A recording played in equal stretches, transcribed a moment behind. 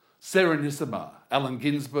Serenissima, Allen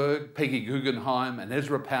Ginsberg, Peggy Guggenheim and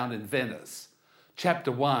Ezra in Venice.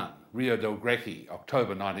 Chapter 1, Rio del Greco,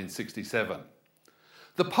 October 1967.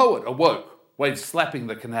 The poet awoke, waves slapping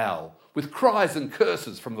the canal, with cries and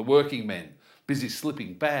curses from the working men, busy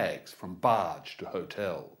slipping bags from barge to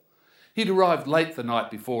hotel. He'd arrived late the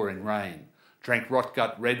night before in rain, drank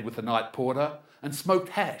rotgut red with the night porter, and smoked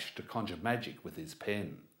hash to conjure magic with his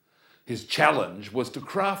pen. His challenge was to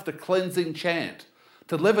craft a cleansing chant,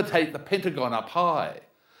 to levitate the Pentagon up high,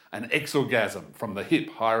 an exorgasm from the hip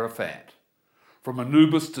Hierophant. From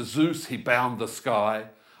Anubis to Zeus he bound the sky,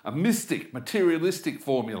 a mystic, materialistic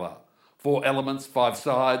formula, 4 elements, 5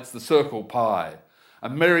 sides, the circle pi,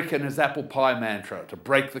 American as apple pie mantra to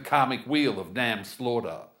break the karmic wheel of Nam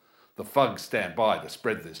slaughter. The thugs stand by to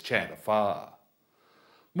spread this chant afar.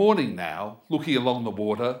 Morning now, looking along the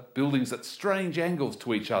water, buildings at strange angles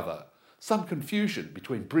to each other, some confusion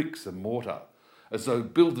between bricks and mortar, as though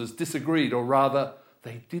builders disagreed, or rather,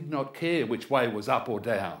 they did not care which way was up or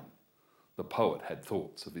down. The poet had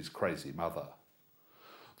thoughts of his crazy mother.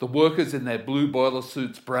 The workers in their blue boiler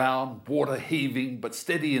suits brown, water heaving but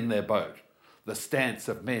steady in their boat, the stance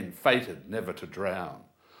of men fated never to drown,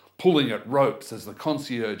 pulling at ropes as the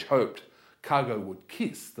concierge hoped cargo would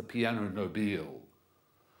kiss the piano nobile.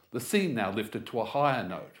 The scene now lifted to a higher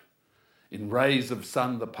note. In rays of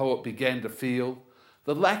sun the poet began to feel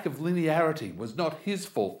the lack of linearity was not his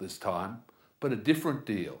fault this time, but a different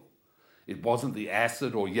deal. It wasn't the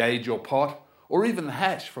acid or yage or pot, or even the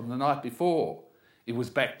hash from the night before. It was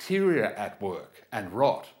bacteria at work and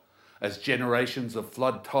rot, as generations of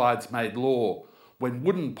flood tides made law, when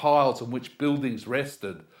wooden piles on which buildings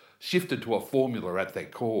rested shifted to a formula at their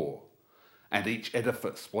core, and each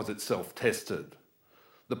edifice was itself tested.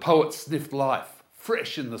 The poet sniffed life,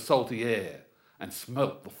 fresh in the salty air, and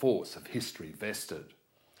smelt the force of history vested.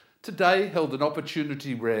 Today held an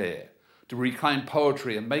opportunity rare to reclaim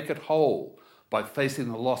poetry and make it whole by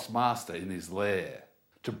facing the lost master in his lair,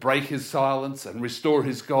 to break his silence and restore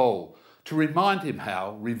his goal, to remind him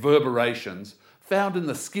how reverberations found in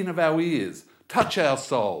the skin of our ears touch our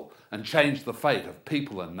soul and change the fate of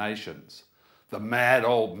people and nations. The mad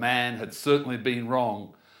old man had certainly been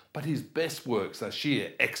wrong, but his best works are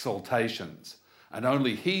sheer exaltations, and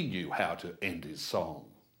only he knew how to end his song.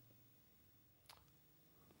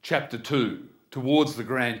 Chapter 2, Towards the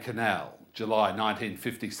Grand Canal, July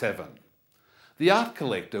 1957. The art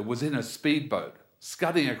collector was in a speedboat,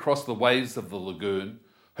 scudding across the waves of the lagoon.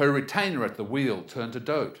 Her retainer at the wheel turned to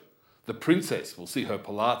dote. The princess will see her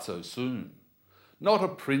palazzo soon. Not a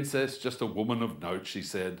princess, just a woman of note, she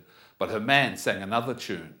said, but her man sang another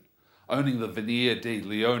tune. Owning the Veneer di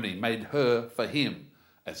Leone made her, for him,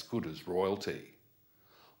 as good as royalty.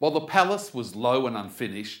 While the palace was low and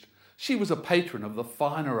unfinished, she was a patron of the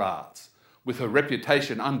finer arts, with her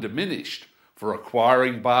reputation undiminished for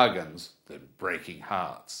acquiring bargains, then breaking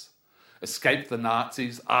hearts. Escaped the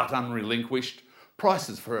Nazis, art unrelinquished,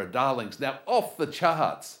 prices for her darlings now off the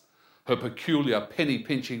charts. Her peculiar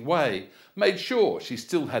penny-pinching way made sure she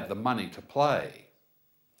still had the money to play.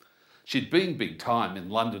 She'd been big time in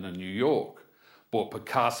London and New York, bought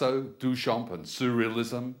Picasso, Duchamp and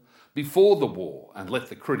Surrealism before the war and let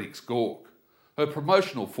the critics gawk. Her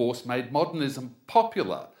promotional force made modernism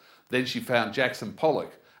popular. Then she found Jackson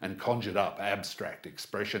Pollock and conjured up abstract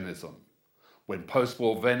expressionism. When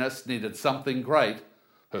post-war Venice needed something great,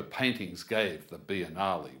 her paintings gave the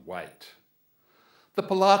Biennale weight. The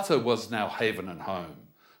palazzo was now haven and home,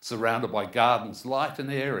 surrounded by gardens light and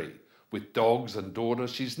airy. With dogs and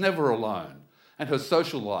daughters, she's never alone, and her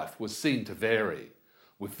social life was seen to vary.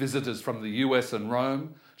 With visitors from the US and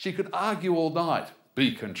Rome, she could argue all night,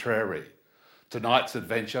 be contrary. Tonight's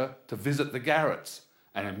adventure, to visit the garrets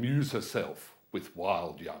and amuse herself with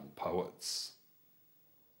wild young poets.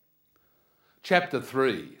 Chapter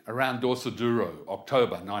 3, Around Dorsoduro,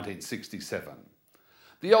 October 1967.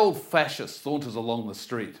 The old fascist saunters along the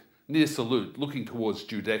street, near Salute, looking towards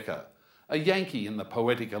Giudecca, a Yankee in the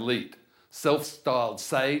poetic elite, self-styled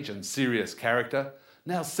sage and serious character,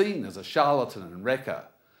 now seen as a charlatan and wrecker.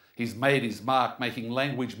 He's made his mark making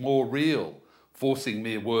language more real, forcing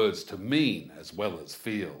mere words to mean as well as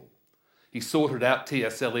feel. He sorted out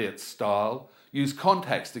T.S. Eliot's style, used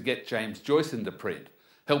contacts to get James Joyce into print,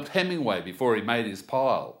 helped Hemingway before he made his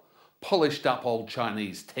pile, polished up old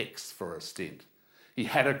Chinese texts for a stint. He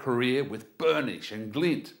had a career with burnish and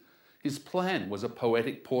glint. His plan was a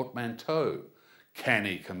poetic portmanteau,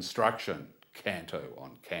 canny construction, canto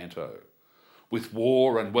on canto. With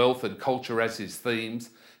war and wealth and culture as his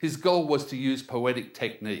themes, his goal was to use poetic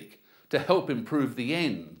technique to help improve the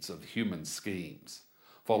ends of human schemes.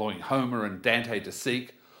 Following Homer and Dante to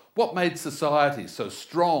seek What made society so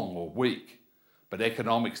strong or weak? But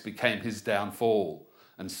economics became his downfall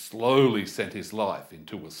and slowly sent his life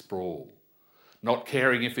into a sprawl. Not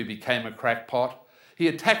caring if he became a crackpot, he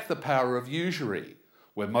attacked the power of usury,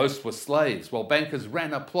 where most were slaves while bankers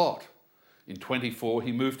ran a plot. In 24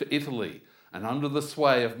 he moved to Italy and under the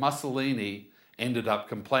sway of Mussolini ended up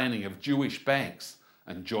complaining of Jewish banks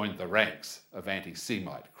and joined the ranks of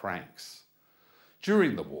anti-Semite cranks.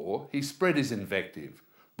 During the war, he spread his invective,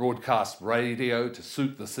 broadcast radio to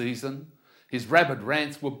suit the season. His rabid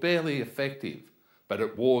rants were barely effective, but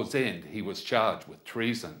at war's end he was charged with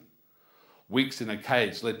treason. Weeks in a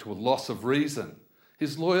cage led to a loss of reason.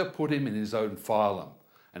 His lawyer put him in his own phylum,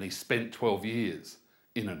 and he spent 12 years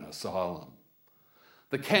in an asylum.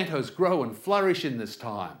 The cantos grow and flourish in this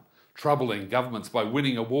time, troubling governments by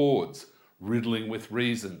winning awards, riddling with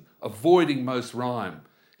reason, avoiding most rhyme.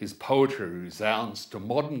 His poetry resounds to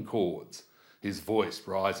modern chords. His voice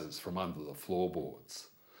rises from under the floorboards.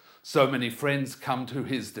 So many friends come to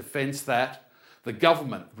his defence that the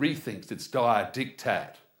government rethinks its dire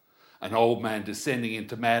diktat. An old man descending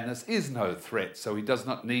into madness is no threat, so he does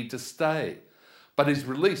not need to stay. But his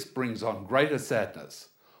release brings on greater sadness.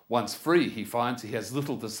 Once free, he finds he has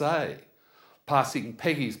little to say. Passing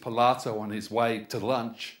Peggy's palazzo on his way to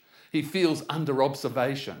lunch, he feels under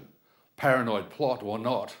observation. Paranoid plot or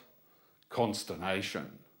not,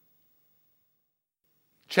 consternation.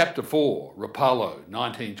 Chapter 4, Rapallo,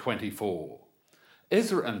 1924.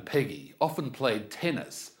 Ezra and Peggy often played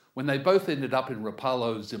tennis when they both ended up in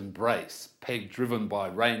Rapallo's embrace, Peg driven by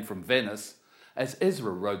rain from Venice, as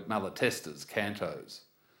Ezra wrote Malatesta's cantos.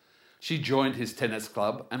 She joined his tennis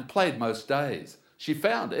club and played most days. She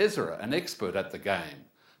found Ezra an expert at the game,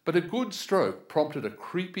 but a good stroke prompted a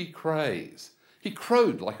creepy craze. He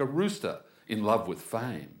crowed like a rooster, in love with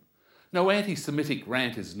fame. No anti-Semitic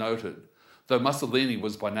rant is noted, though Mussolini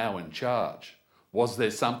was by now in charge. Was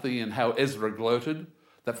there something in how Ezra gloated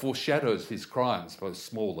that foreshadows his crimes both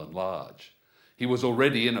small and large? He was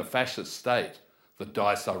already in a fascist state. The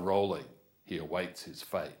dice are rolling. He awaits his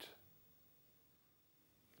fate.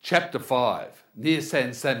 Chapter 5, near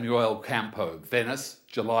San Samuel Campo, Venice,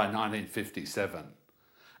 July 1957.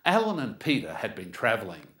 Alan and Peter had been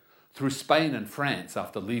travelling through Spain and France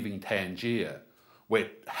after leaving Tangier, where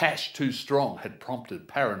hash too strong had prompted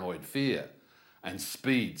paranoid fear, and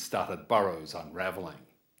speed started burrows unravelling.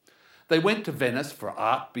 They went to Venice for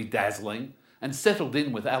art bedazzling and settled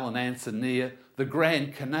in with Alan Anson near the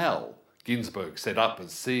Grand Canal Ginsberg set up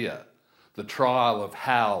as seer. The trial of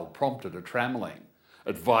Hal prompted a trammelling.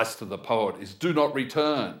 Advice to the poet is do not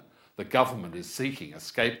return. The government is seeking a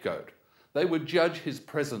scapegoat. They would judge his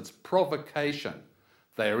presence provocation.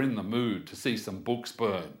 They are in the mood to see some books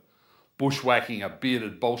burn. Bushwhacking a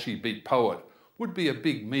bearded Bolshevik poet would be a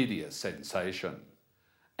big media sensation.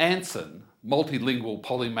 Anson, multilingual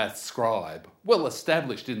polymath scribe, well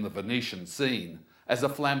established in the Venetian scene as a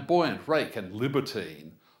flamboyant rake and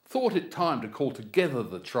libertine, thought it time to call together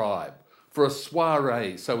the tribe for a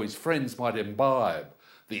soiree so his friends might imbibe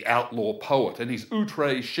the outlaw poet and his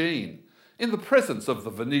outre sheen in the presence of the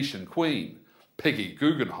Venetian queen. Peggy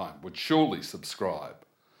Guggenheim would surely subscribe.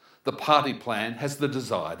 The party plan has the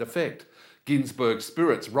desired effect. Ginsberg's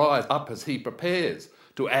spirits rise up as he prepares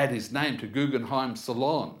to add his name to Guggenheim's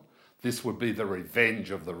salon. This would be the revenge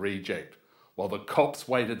of the reject. While the cops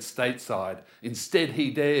waited stateside, instead he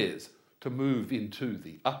dares to move into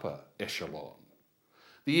the upper echelon.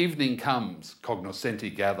 The evening comes,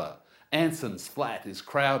 cognoscenti gather. Anson's flat is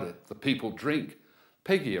crowded, the people drink.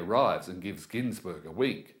 Peggy arrives and gives Ginsberg a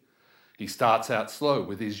wink. He starts out slow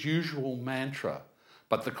with his usual mantra,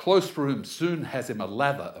 but the close room soon has him a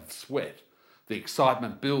lather of sweat. The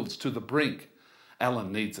excitement builds to the brink.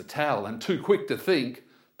 Alan needs a towel, and too quick to think,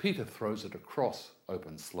 Peter throws it across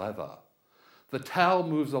open slather. The towel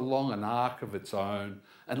moves along an arc of its own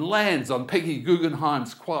and lands on Peggy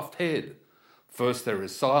Guggenheim's coiffed head. First there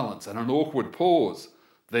is silence and an awkward pause.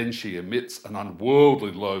 Then she emits an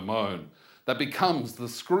unworldly low moan that becomes the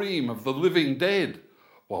scream of the living dead,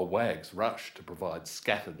 while wags rush to provide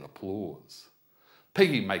scattered applause.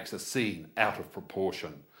 Peggy makes a scene out of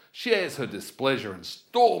proportion, shares her displeasure and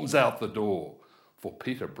storms out the door, for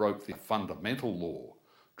Peter broke the fundamental law: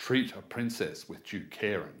 treat a princess with due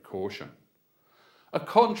care and caution. A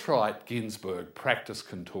contrite Ginsberg practiced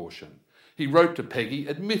contortion. He wrote to Peggy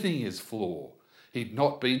admitting his flaw. He'd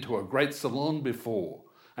not been to a great salon before,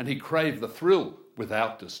 and he craved the thrill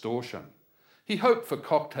without distortion. He hoped for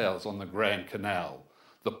cocktails on the Grand Canal,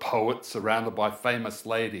 the poet surrounded by famous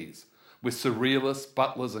ladies, with surrealists,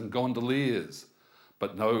 butlers and gondoliers.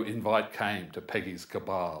 But no invite came to Peggy's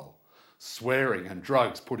cabal. Swearing and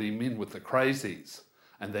drugs put him in with the crazies,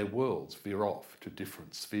 and their worlds veer off to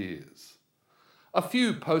different spheres. A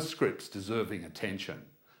few postscripts deserving attention.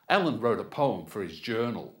 Alan wrote a poem for his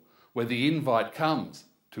journal, where the invite comes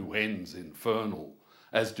to ends infernal,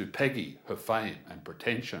 as do Peggy, her fame and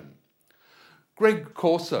pretension. Greg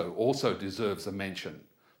Corso also deserves a mention,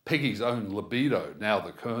 Peggy's own libido, now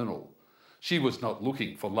the colonel. She was not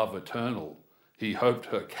looking for love eternal. He hoped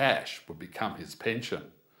her cash would become his pension.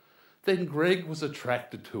 Then Greg was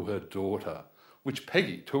attracted to her daughter, which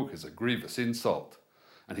Peggy took as a grievous insult,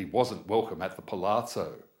 and he wasn't welcome at the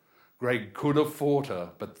palazzo. Greg could have fought her,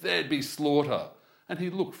 but there'd be slaughter, and he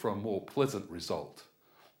looked for a more pleasant result,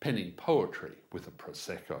 penning poetry with a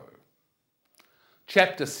Prosecco.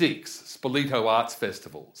 Chapter 6, Spoleto Arts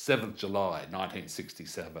Festival, 7th July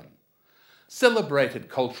 1967. Celebrated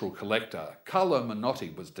cultural collector Carlo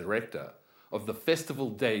Menotti was director of the Festival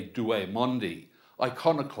dei Due Mondi,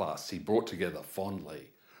 iconoclasts he brought together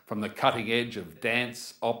fondly, from the cutting edge of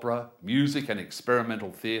dance, opera, music and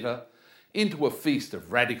experimental theatre, into a feast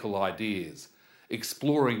of radical ideas,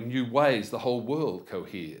 exploring new ways the whole world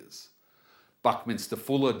coheres. Buckminster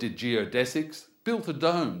Fuller did geodesics, built a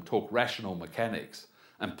dome, talked rational mechanics,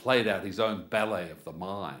 and played out his own ballet of the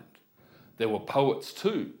mind. There were poets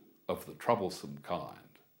too, of the troublesome kind.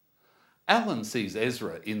 Alan sees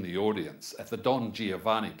Ezra in the audience at the Don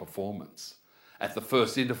Giovanni performance. At the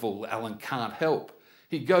first interval, Alan can't help.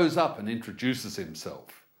 He goes up and introduces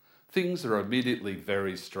himself. Things are immediately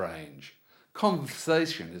very strange.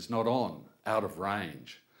 Conversation is not on, out of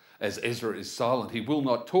range. As Ezra is silent, he will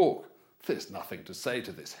not talk. There's nothing to say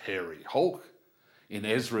to this hairy hulk. In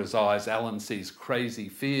Ezra's eyes, Alan sees crazy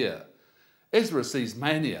fear. Ezra sees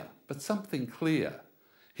mania, but something clear.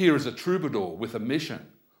 Here is a troubadour with a mission.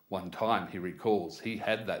 One time, he recalls, he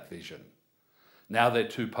had that vision. Now they're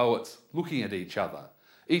two poets looking at each other,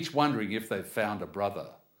 each wondering if they've found a brother.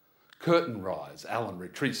 Curtain rise, Alan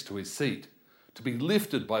retreats to his seat, to be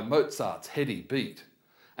lifted by Mozart's heady beat,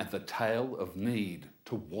 and the tale of need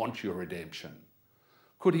to want your redemption.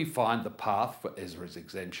 Could he find the path for Ezra's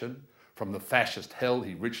exemption from the fascist hell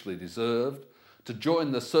he richly deserved, to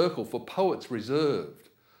join the circle for poets reserved,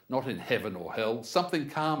 not in heaven or hell, something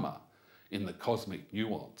calmer, in the cosmic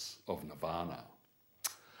nuance of nirvana?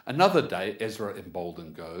 Another day, Ezra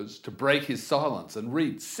emboldened goes to break his silence and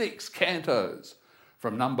read 6 cantos.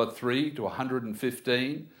 From number 3 to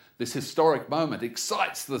 115, this historic moment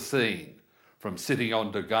excites the scene. From sitting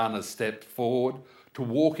on Dogana's step forward to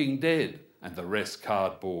Walking Dead and the rest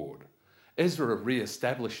cardboard. Ezra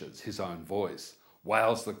re-establishes his own voice,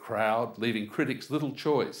 wows the crowd, leaving critics little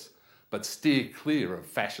choice, but steer clear of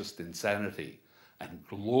fascist insanity and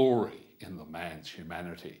glory in the man's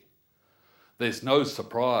humanity. There's no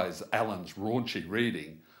surprise Alan's raunchy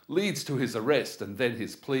reading leads to his arrest and then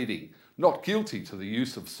his pleading, not guilty to the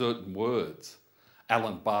use of certain words.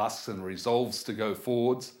 Alan basks and resolves to go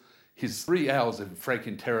forwards, his 3 hours of frank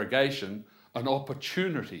interrogation an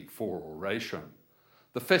opportunity for oration.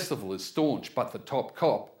 The festival is staunch, but the top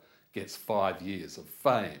cop gets 5 years of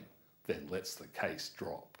fame, then lets the case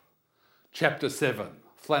drop. Chapter 7,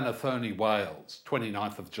 Llanathrony, Wales,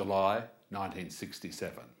 29th of July,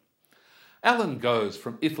 1967. Alan goes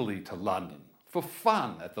from Italy to London for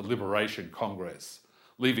fun at the Liberation Congress,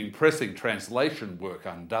 leaving pressing translation work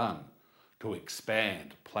undone to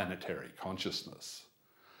expand planetary consciousness.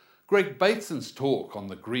 Greg Bateson's talk on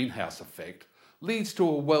the greenhouse effect leads to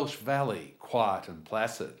a Welsh valley, quiet and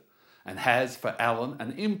placid, and has for Alan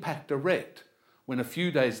an impact direct when a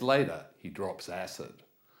few days later he drops acid.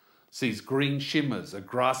 Sees green shimmers, a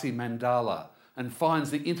grassy mandala, and finds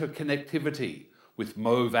the interconnectivity with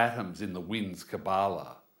mauve atoms in the wind's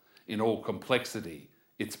Kabbalah. In all complexity,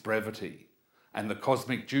 its brevity, and the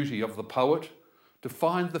cosmic duty of the poet to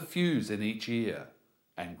find the fuse in each ear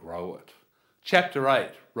and grow it. Chapter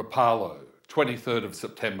 8, Rapallo, 23rd of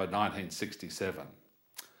September 1967.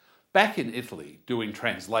 Back in Italy, doing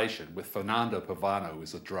translation with Fernando Pavano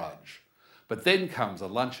is a drudge. But then comes a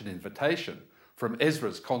luncheon invitation from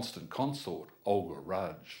Ezra's constant consort, Olga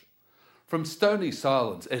Rudge. From stony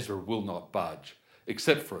silence, Ezra will not budge,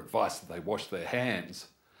 except for advice that they wash their hands,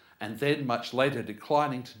 and then much later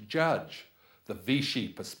declining to judge the Vichy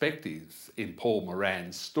perspectives in Paul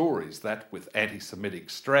Moran's stories that, with anti-Semitic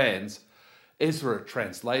strands, Ezra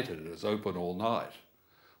translated as open all night.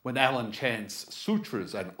 When Alan chants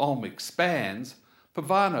sutras and Om expands,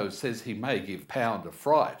 Pavano says he may give Pound a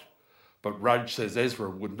fright, but Rudge says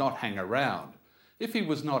Ezra would not hang around if he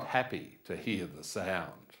was not happy to hear the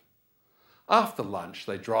sound. After lunch,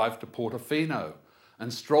 they drive to Portofino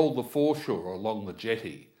and stroll the foreshore along the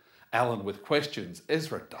jetty. Alan with questions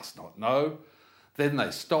Ezra does not know. Then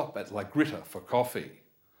they stop at La Gritta for coffee.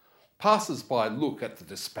 Passers-by look at the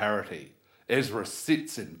disparity. Ezra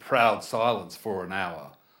sits in proud silence for an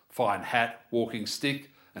hour, fine hat, walking stick,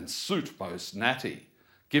 and suit most natty,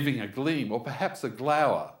 giving a gleam or perhaps a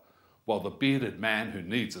glower, while the bearded man who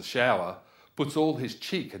needs a shower puts all his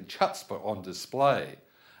cheek and chutzpah on display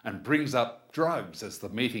and brings up drugs as the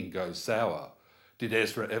meeting goes sour. Did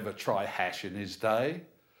Ezra ever try hash in his day?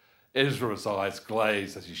 Ezra's eyes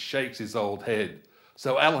glaze as he shakes his old head,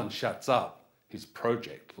 so Alan shuts up. His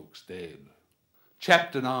project looks dead.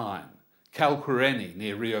 Chapter 9. Calquireni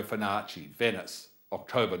near Rio Fanaci, Venice,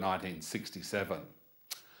 October 1967.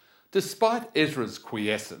 Despite Ezra's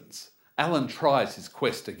quiescence, Alan tries his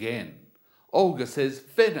quest again. Olga says,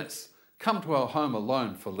 "Venice, come to our home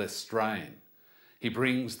alone for less strain." He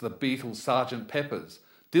brings the Beatles' Sgt. Pepper's,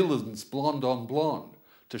 Dylan's Blonde on Blonde,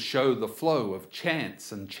 to show the flow of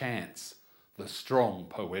chance and chance, the strong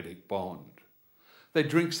poetic bond. They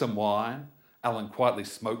drink some wine. Alan quietly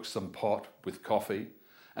smokes some pot with coffee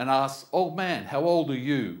and asks, "Old man, how old are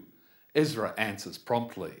you?" Ezra answers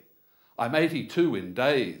promptly, "I'm 82 in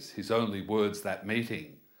days," his only words that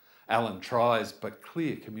meeting. Alan tries, but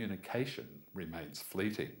clear communication remains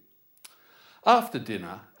fleeting. After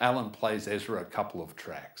dinner, Alan plays Ezra a couple of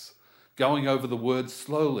tracks, going over the words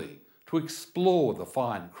slowly to explore the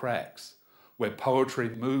fine cracks, where poetry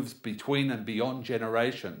moves between and beyond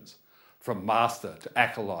generations, from master to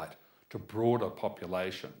acolyte to broader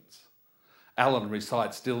populations. Alan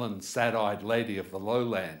recites Dylan's Sad-Eyed Lady of the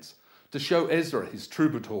Lowlands to show Ezra his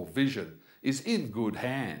troubadour vision is in good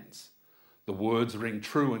hands. The words ring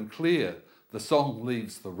true and clear, the song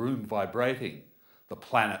leaves the room vibrating, the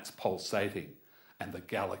planets pulsating, and the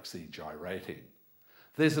galaxy gyrating.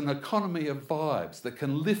 There's an economy of vibes that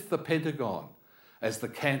can lift the Pentagon as the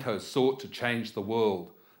canto sought to change the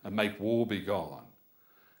world and make war be gone.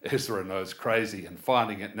 Ezra knows crazy and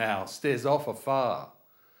finding it now stares off afar.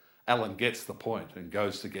 Alan gets the point and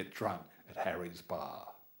goes to get drunk at Harry's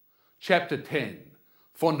bar. Chapter 10.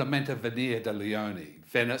 Fondamenta Venire de Leone,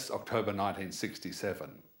 Venice, October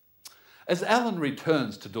 1967. As Alan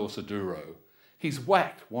returns to Dorsoduro, he's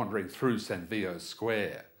whacked wandering through San Vio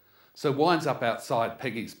Square, so winds up outside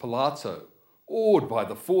Peggy's palazzo, awed by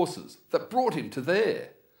the forces that brought him to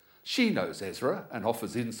there. She knows Ezra and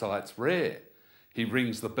offers insights rare. He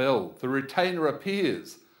rings the bell, the retainer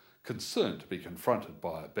appears, concerned to be confronted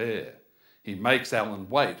by a bear. He makes Alan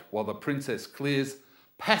wait while the princess clears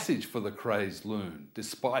passage for the crazed loon.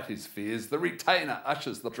 Despite his fears, the retainer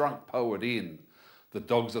ushers the drunk poet in. The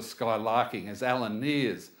dogs are skylarking as Alan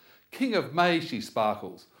nears. "King of May," she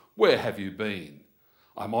sparkles, "where have you been?"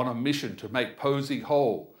 "I'm on a mission to make Posey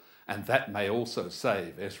whole, and that may also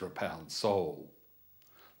save Ezra Pound's soul."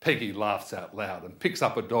 Peggy laughs out loud and picks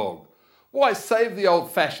up a dog. "Why save the old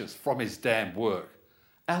fascist from his damned work?"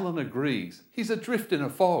 Alan agrees, he's adrift in a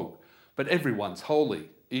fog, but everyone's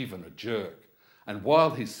holy, even a jerk. And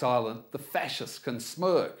while he's silent, the fascists can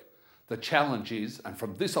smirk. The challenge is, and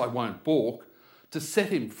from this I won't balk, to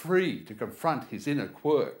set him free to confront his inner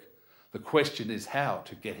quirk. The question is how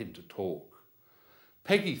to get him to talk.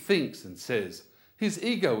 Peggy thinks and says, "His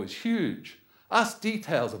ego is huge. Ask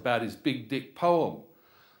details about his big dick poem.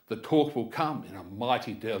 The talk will come in a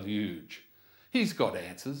mighty deluge. He's got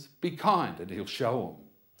answers. Be kind and he'll show 'em."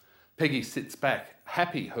 Peggy sits back,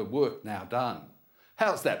 happy her work now done.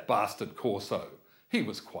 "How's that bastard Corso? He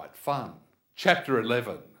was quite fun." Chapter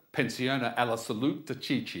 11. Pensione alla Salute de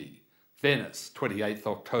Chichi, Venice, 28th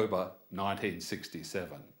October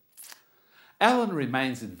 1967. Alan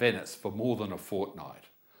remains in Venice for more than a fortnight,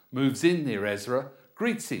 moves in near Ezra,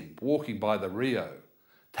 greets him walking by the Rio,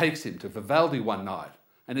 takes him to Vivaldi one night,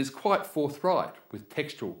 and is quite forthright with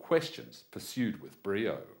textual questions pursued with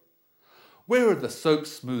brio. "Where are the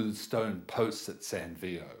soap-smooth stone posts at San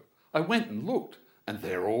Vio? I went and looked, and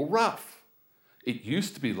they're all rough." "It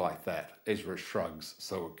used to be like that," Ezra shrugs,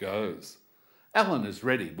 "so it goes." Alan is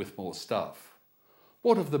ready with more stuff.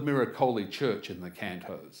 "What of the Miracoli Church in the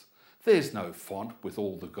cantos? There's no font with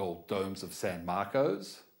all the gold domes of San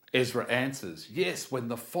Marcos." Ezra answers, "Yes, when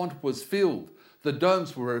the font was filled, the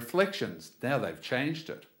domes were reflections, now they've changed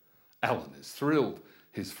it." Alan is thrilled,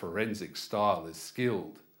 his forensic style is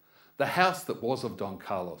skilled. "The house that was of Don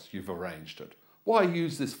Carlos, you've arranged it. Why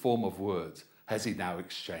use this form of words? Has he now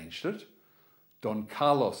exchanged it?" Don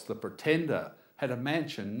Carlos the Pretender had a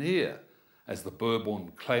mansion near. As the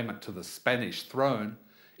Bourbon claimant to the Spanish throne,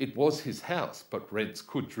 it was his house, but rents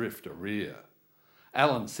could drift arrear.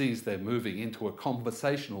 Alan sees they're moving into a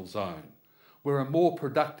conversational zone, where a more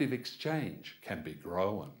productive exchange can be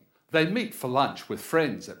grown. They meet for lunch with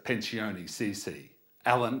friends at Pensione CC.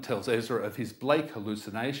 Alan tells Ezra of his Blake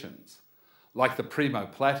hallucinations. Like the Primo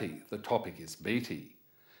Platti, the topic is meaty.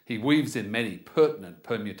 He weaves in many pertinent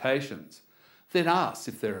permutations, then asks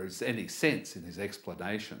if there is any sense in his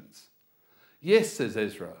explanations. Yes, says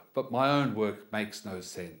Ezra, but my own work makes no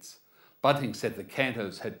sense. Bunting said the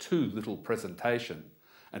cantos had too little presentation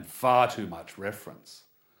and far too much reference.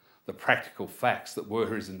 The practical facts that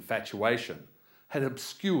were his infatuation had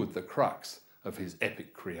obscured the crux of his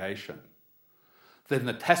epic creation. Then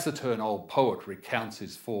the taciturn old poet recounts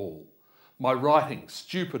his fall. My writing,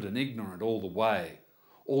 stupid and ignorant all the way,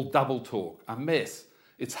 all double talk, a mess,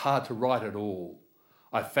 it's hard to write at all.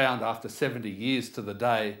 I found after 70 years to the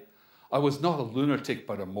day, I was not a lunatic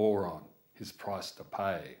but a moron, his price to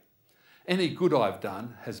pay. Any good I've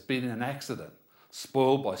done has been an accident,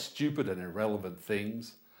 spoiled by stupid and irrelevant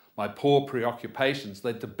things. My poor preoccupations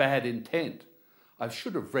led to bad intent. I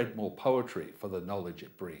should have read more poetry for the knowledge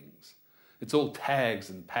it brings. It's all tags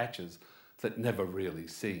and patches that never really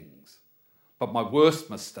sings. But my worst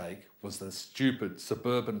mistake was the stupid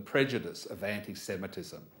suburban prejudice of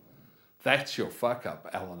anti-Semitism. That's your fuck-up,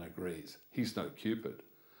 Alan agrees. He's no Cupid.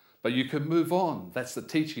 But you can move on. That's the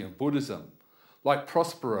teaching of Buddhism. Like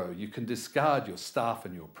Prospero, you can discard your staff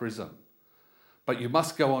and your prism. But you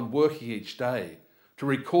must go on working each day to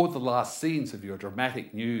record the last scenes of your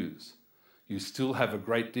dramatic news. You still have a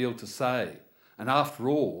great deal to say, and after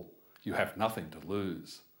all, you have nothing to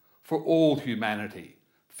lose. For all humanity,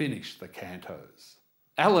 finish the cantos.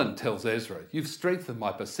 Alan tells Ezra, you've strengthened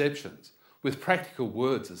my perceptions with practical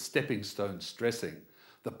words as stepping stones stressing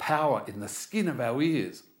the power in the skin of our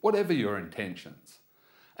ears, whatever your intentions.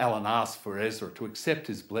 Alan asks for Ezra to accept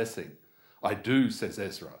his blessing. I do, says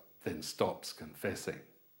Ezra, then stops confessing.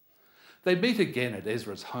 They meet again at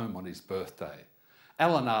Ezra's home on his birthday.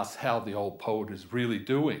 Alan asks how the old poet is really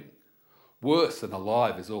doing. Worse than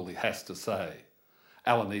alive is all he has to say.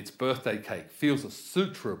 Alan eats birthday cake, feels a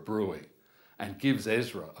sutra brewing, and gives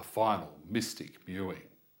Ezra a final mystic viewing.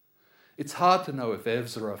 It's hard to know if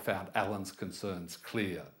Ezra found Alan's concerns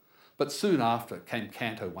clear, but soon after came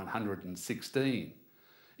Canto 116,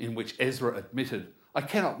 in which Ezra admitted, I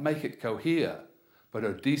cannot make it cohere, but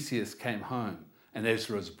Odysseus came home, and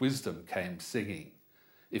Ezra's wisdom came singing.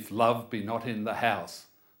 If love be not in the house,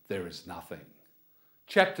 there is nothing.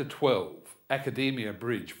 Chapter 12, Academia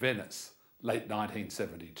Bridge, Venice, late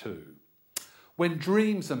 1972. When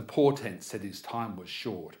dreams and portents said his time was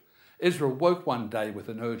short, Ezra woke one day with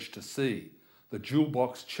an urge to see the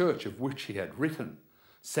jewel-box church of which he had written,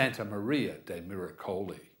 Santa Maria de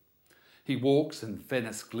Miracoli. He walks and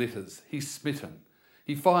Venice glitters, he's smitten.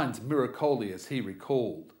 He finds Miracoli as he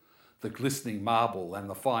recalled, the glistening marble and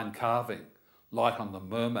the fine carving, light on the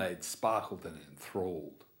mermaid sparkled and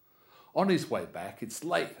enthralled. On his way back, it's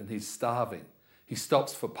late and he's starving. He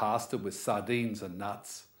stops for pasta with sardines and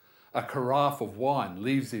nuts. A carafe of wine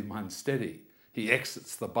leaves him unsteady. He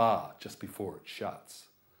exits the bar just before it shuts.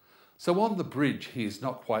 So on the bridge he is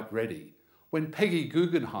not quite ready when Peggy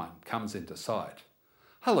Guggenheim comes into sight.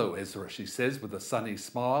 Hello, Ezra, she says with a sunny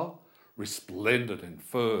smile, resplendent in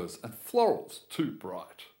furs and florals too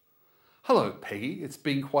bright. Hello, Peggy, it's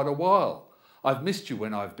been quite a while. I've missed you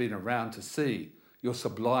when I've been around to see your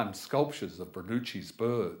sublime sculptures of Bernucci's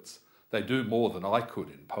birds. They do more than I could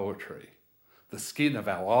in poetry. The skin of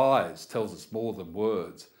our eyes tells us more than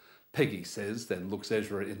words, Peggy says, then looks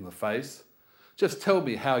Ezra in the face. Just tell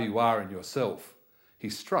me how you are in yourself.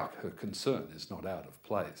 He's struck her concern is not out of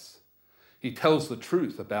place. He tells the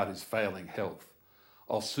truth about his failing health.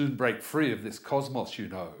 I'll soon break free of this cosmos, you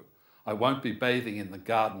know. I won't be bathing in the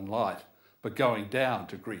garden light, but going down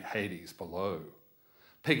to greet Hades below.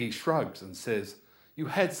 Peggy shrugs and says, you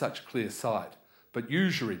had such clear sight, but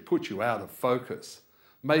usury put you out of focus,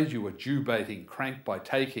 made you a Jew-baiting crank by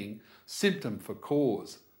taking symptom for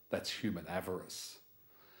cause, that's human avarice.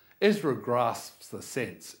 Ezra grasps the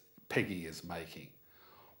sense Peggy is making.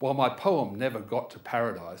 While my poem never got to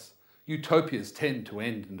paradise, utopias tend to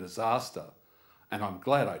end in disaster, and I'm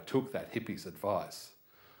glad I took that hippie's advice.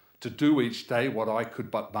 To do each day what I could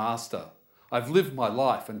but master. I've lived my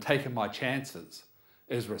life and taken my chances,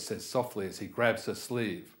 Ezra says softly as he grabs her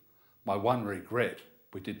sleeve. My one regret,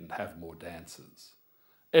 we didn't have more dances.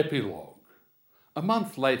 Epilogue. A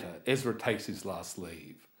month later, Ezra takes his last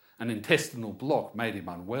leave. An intestinal block made him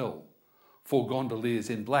unwell. 4 gondoliers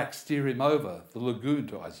in black steer him over the lagoon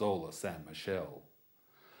to Isola San Michele.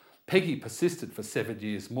 Peggy persisted for 7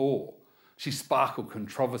 years more. She sparkled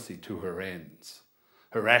controversy to her ends.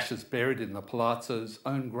 Her ashes buried in the palazzo's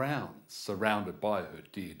own grounds, surrounded by her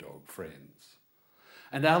dear dog friends.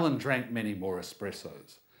 And Alan drank many more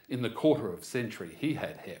espressos. In the quarter of century he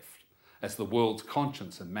had heft, as the world's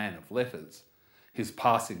conscience and man of letters, his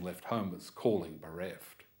passing left Homer's calling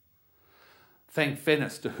bereft. Thank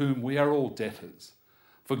Venice to whom we are all debtors.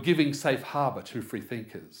 for giving safe harbour to free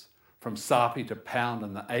thinkers, from Sarpi to Pound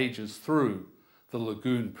and the ages through, the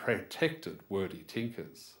lagoon protected wordy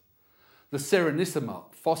tinkers. The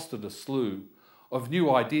Serenissima fostered a slew of new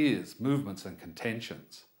ideas, movements and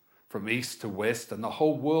contentions. From east to west and the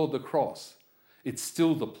whole world across, it's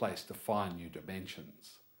still the place to find new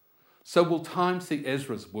dimensions. So will time see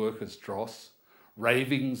Ezra's work as dross,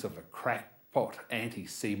 ravings of a crackpot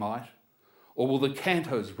anti-Semite? Or will the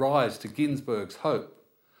cantos rise to Ginsberg's hope,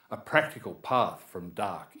 a practical path from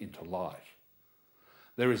dark into light?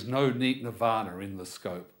 There is no neat nirvana in the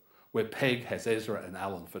scope where Peg has Ezra and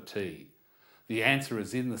Alan for tea. The answer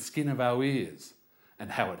is in the skin of our ears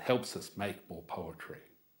and how it helps us make more poetry.